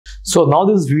So now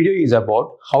this video is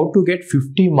about how to get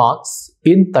 50 marks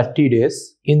in 30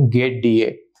 days in GATE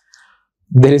DA.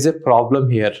 There is a problem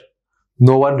here.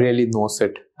 No one really knows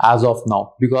it as of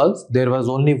now because there was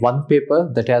only one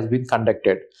paper that has been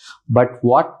conducted. But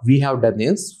what we have done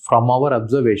is, from our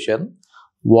observation,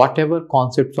 whatever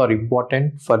concepts are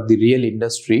important for the real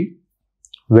industry,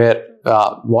 where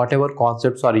whatever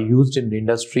concepts are used in the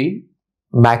industry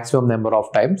maximum number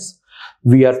of times,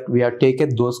 we are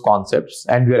taken those concepts,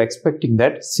 and we are expecting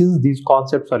that since these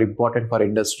concepts are important for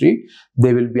industry,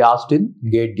 they will be asked in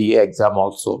GATE DA exam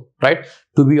also, right?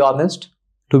 To be honest,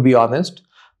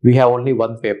 we have only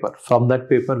one paper. From that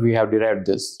paper we have derived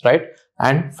this, right?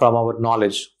 And from our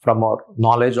knowledge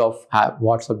of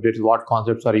what subjects, what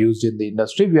concepts are used in the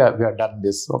industry, we have done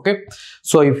this. Okay,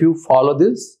 so if you follow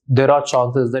this, there are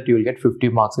chances that you will get 50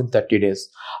 marks in 30 days.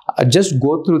 Just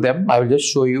go through them. I will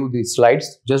just show you the slides.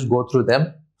 Just go through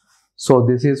them. So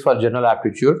this is for general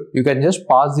aptitude. You can just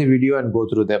pause the video and go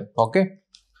through them. Okay,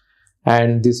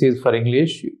 and this is for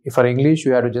English. For English,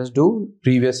 you have to just do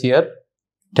previous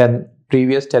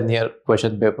 10-year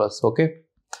question papers. Okay.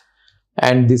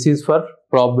 And this is for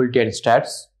probability and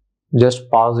stats.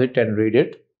 Just pause it and read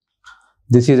it.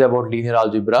 This is about linear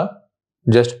algebra.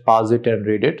 Just pause it and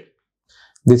read it.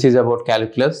 This is about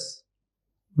calculus.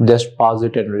 Just pause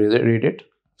it and read it.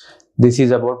 This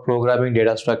is about programming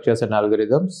data structures and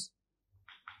algorithms.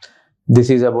 This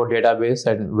is about database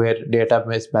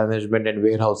management and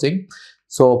warehousing.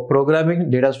 So programming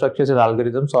data structures and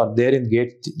algorithms are there in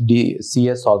GATE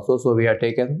CS also. So we have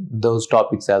taken those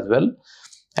topics as well.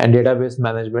 And database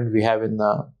management we have in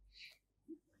the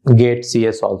GATE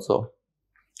CS also.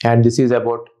 And this is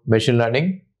about machine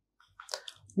learning.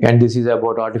 And this is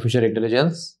about artificial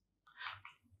intelligence.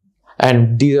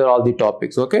 And these are all the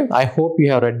topics. Okay, I hope you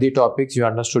have read the topics, you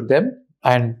understood them,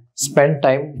 and spend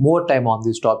more time on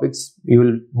these topics. You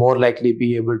will more likely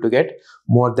be able to get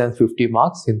more than 50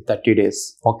 marks in 30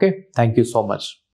 days. Okay, thank you so much.